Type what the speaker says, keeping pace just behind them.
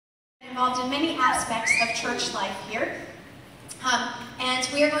involved in many aspects of church life here. And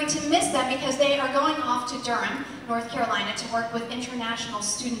we are going to miss them because they are going off to Durham, North Carolina, to work with international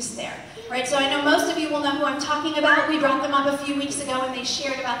students there. Right? So I know most of you will know who I'm talking about. We brought them up a few weeks ago and they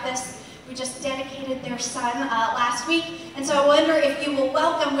shared about this. We just dedicated their son last week. And so I wonder if you will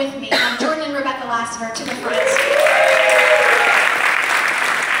welcome with me Jordan and Rebekah Lassiter to the front.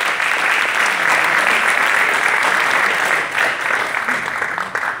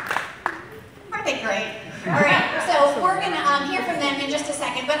 All right, so we're going to hear from them in just a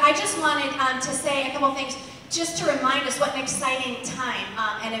second, but I just wanted to say a couple things just to remind us what an exciting time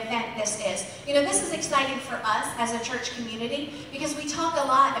and event this is. You know, this is exciting for us as a church community because we talk a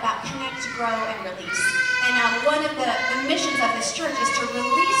lot about connect, grow, and release. And one of the missions of this church is to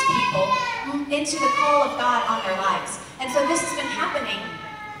release people into the call of God on their lives. And so this has been happening.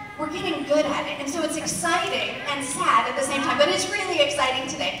 We're getting good at it, and so it's exciting and sad at the same time, but it's really exciting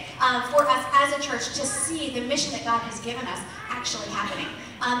today for us as a church to see the mission that God has given us actually happening.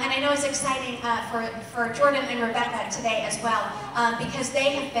 And I know it's exciting for Jordan and Rebekah today as well, because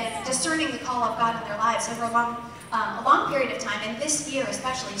they have been discerning the call of God in their lives over a long period of time, and this year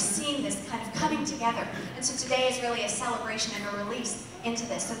especially, seeing this kind of coming together. And so today is really a celebration and a release into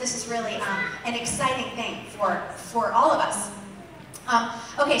this. So this is really an exciting thing for all of us.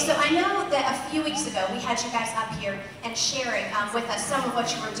 Okay, so I know that a few weeks ago we had you guys up here and sharing with us some of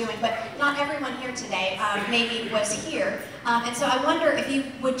what you were doing, but not everyone here today maybe was here. And so I wonder if you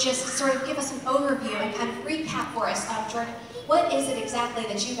would just sort of give us an overview and kind of recap for us, Jordan, what is it exactly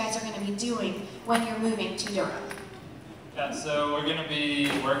that you guys are going to be doing when you're moving to Durham? Yeah, so we're going to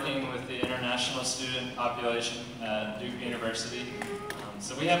be working with the international student population at Duke University.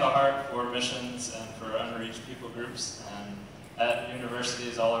 So we have a heart for missions and for unreached people groups. And at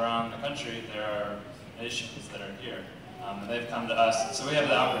universities all around the country, there are nations that are here, and they've come to us. So we have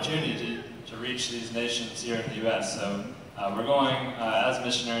the opportunity to reach these nations here in the U.S. So we're going as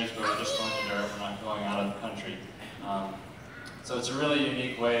missionaries, but we're just going to Durham. We're not going out of the country. So it's a really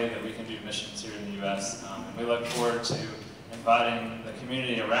unique way that we can do missions here in the U.S. And we look forward to inviting the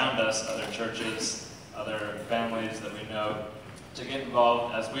community around us, other churches, other families that we know, to get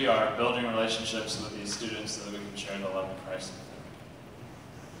involved as we are, building relationships with these students so that we can share the love of Christ.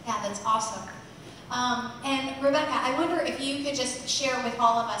 Yeah, that's awesome. And Rebekah, I wonder if you could just share with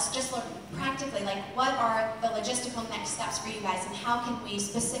all of us, just practically, like what are the logistical next steps for you guys, and how can we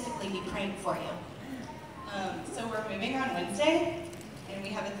specifically be praying for you? So we're moving on Wednesday, and we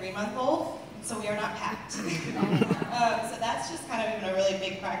have a 3-month-old, so we are not packed. So that's just kind of even a really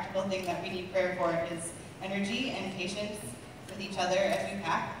big practical thing that we need prayer for is energy and patience with each other as we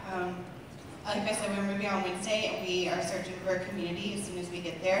pack. Like I said, we're moving on Wednesday, and we are searching for a community as soon as we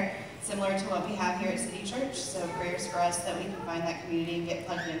get there, similar to what we have here at CityChurch. So prayers for us that we can find that community and get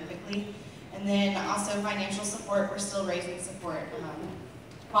plugged in quickly. And then also financial support. We're still raising support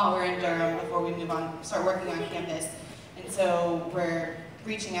while we're in Durham before we move on, start working on campus. And so we're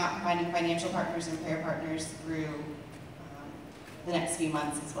reaching out and finding financial partners and prayer partners through the next few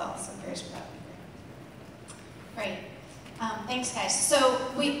months as well. So prayers for that. Great. Thanks, guys. So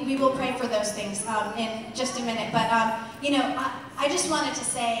we will pray for those things in just a minute. But, you know, I just wanted to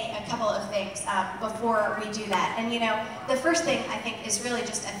say a couple of things before we do that. And, you know, the first thing I think is really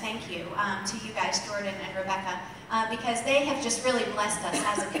just a thank you to you guys, Jordan and Rebekah, because they have just really blessed us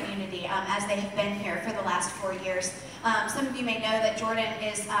as a community as they have been here for the last 4 years. Some of you may know that Jordan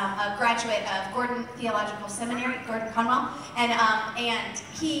is a graduate of Gordon Theological Seminary, Gordon Conwell, and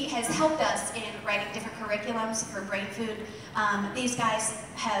he has helped us in writing different curriculums for brain food. These guys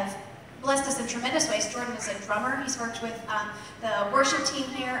have blessed us in tremendous ways. Jordan is a drummer. He's worked with the worship team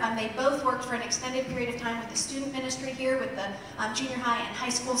here. They both worked for an extended period of time with the student ministry here with the junior high and high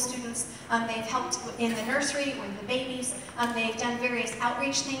school students. They've helped in the nursery with the babies. They've done various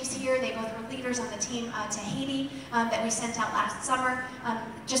outreach things here. They both were leaders on the team to Haiti that we sent out last summer.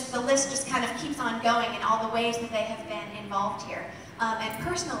 Just the list just kind of keeps on going in all the ways that they have been involved here. And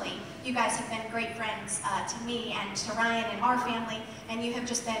personally, you guys have been great friends to me and to Ryan and our family, and you have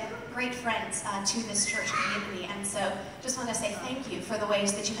just been great friends to this church community. And so just want to say thank you for the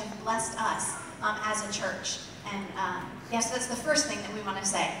ways that you have blessed us as a church. And yes, that's the first thing that we want to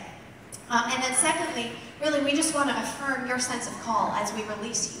say. And then secondly, really, we just want to affirm your sense of call as we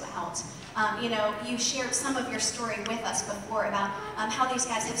release you out. You know, you shared some of your story with us before about how these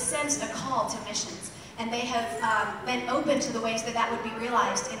guys have sensed a call to missions. And they have been open to the ways that that would be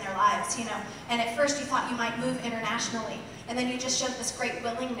realized in their lives, you know. And at first you thought you might move internationally, and then you just showed this great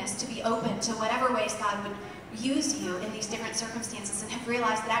willingness to be open to whatever ways God use you in these different circumstances and have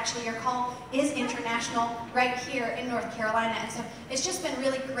realized that actually your call is international right here in North Carolina. And so it's just been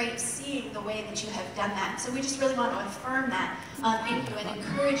really great seeing the way that you have done that. So we just really want to affirm that in you and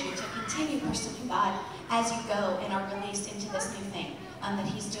encourage you to continue pursuing God as you go and are released into this new thing that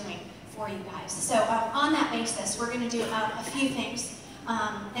He's doing for you guys. So on that basis, we're going to do a few things.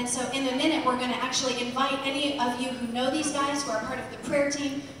 And so in a minute, we're going to actually invite any of you who know these guys, who are part of the prayer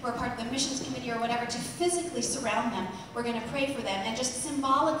team, who are part of the missions committee or whatever, to physically surround them. We're going to pray for them. And just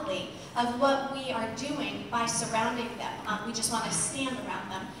symbolically of what we are doing by surrounding them, we just want to stand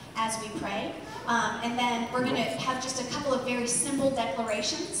around them as we pray. And then we're going to have just a couple of very simple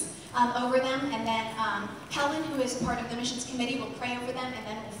declarations over them. And then Helen, who is part of the missions committee, will pray over them, and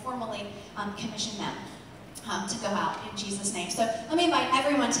then we'll formally commission them to go out in Jesus' name. So let me invite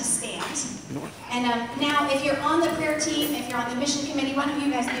everyone to stand. And now, if you're on the prayer team, if you're on the mission committee, why don't you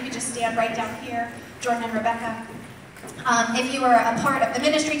guys maybe just stand right down here, Jordan and Rebekah. If you are a part of the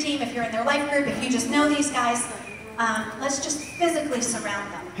ministry team, if you're in their life group, if you just know these guys, let's just physically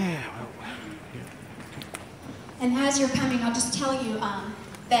surround them. And as you're coming, I'll just tell you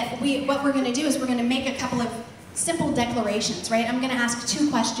that what we're going to do is we're going to make a couple of simple declarations, right? I'm going to ask 2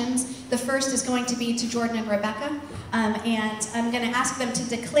 questions. The first is going to be to Jordan and Rebekah, and I'm going to ask them to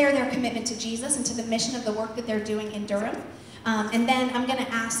declare their commitment to Jesus and to the mission of the work that they're doing in Durham. And then I'm going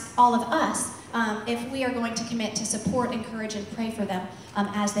to ask all of us if we are going to commit to support, encourage, and pray for them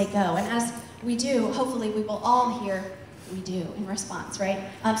as they go. And as we do, hopefully we will all hear we do in response, right?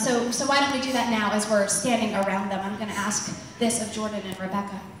 So why don't we do that now as we're standing around them? I'm going to ask this of Jordan and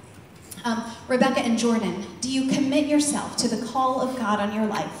Rebekah. Rebekah and Jordan, do you commit yourself to the call of God on your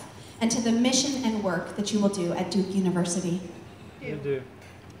life and to the mission and work that you will do at Duke University? You do.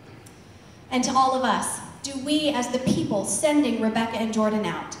 And to all of us, do we as the people sending Rebekah and Jordan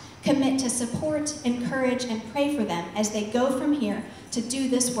out commit to support, encourage, and pray for them as they go from here to do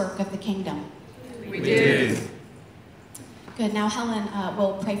this work of the kingdom? We do. Good. Now Helen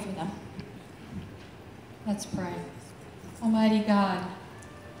will pray for them. Let's pray. Almighty God,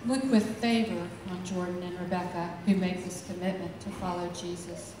 look with favor on Jordan and Rebekah, who make this commitment to follow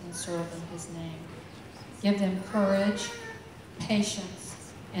Jesus and serve in His name. Give them courage, patience,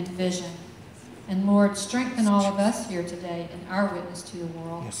 and vision. And Lord, strengthen all of us here today in our witness to the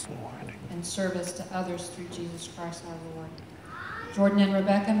world. Yes, Lord. And service to others through Jesus Christ our Lord. Jordan and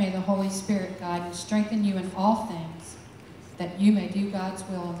Rebekah, may the Holy Spirit guide and strengthen you in all things, that you may do God's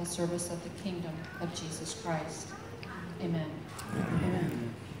will in the service of the kingdom of Jesus Christ. Amen.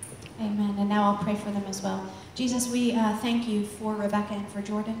 Amen. Amen. And now I'll pray for them as well. Jesus, we thank you for Rebekah and for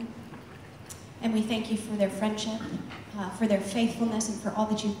Jordan. And we thank you for their friendship, for their faithfulness, and for all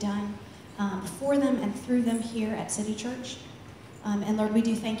that you've done for them and through them here at CityChurch. And Lord, we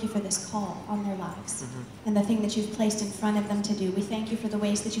do thank you for this call on their lives and the thing that you've placed in front of them to do. We thank you for the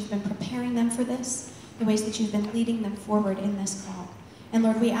ways that you've been preparing them for this, the ways that you've been leading them forward in this call. And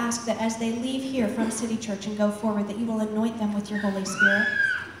Lord, we ask that as they leave here from CityChurch and go forward, that you will anoint them with your Holy Spirit.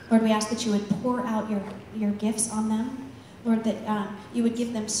 Lord, we ask that you would pour out your gifts on them. Lord, that you would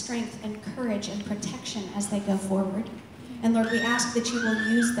give them strength and courage and protection as they go forward. And Lord, we ask that you will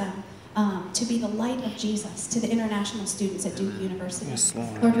use them to be the light of Jesus to the international students at Duke University. Yes,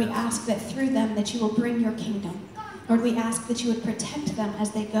 Lord. Lord, we ask that through them that you will bring your kingdom. Lord, we ask that you would protect them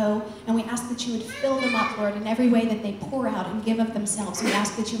as they go, and we ask that you would fill them up, Lord, in every way that they pour out and give of themselves. We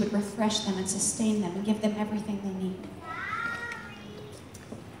ask that you would refresh them and sustain them and give them everything they need.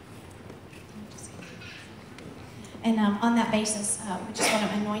 And on that basis, we just want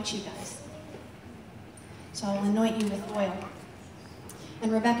to anoint you guys. So I'll anoint you with oil.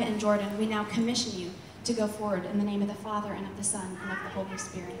 And Rebekah and Jordan, we now commission you to go forward in the name of the Father and of the Son and of the Holy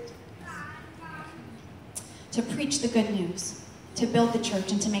Spirit. To preach the good news, to build the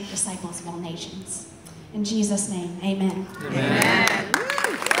church, and to make disciples of all nations. In Jesus' name, amen. Amen.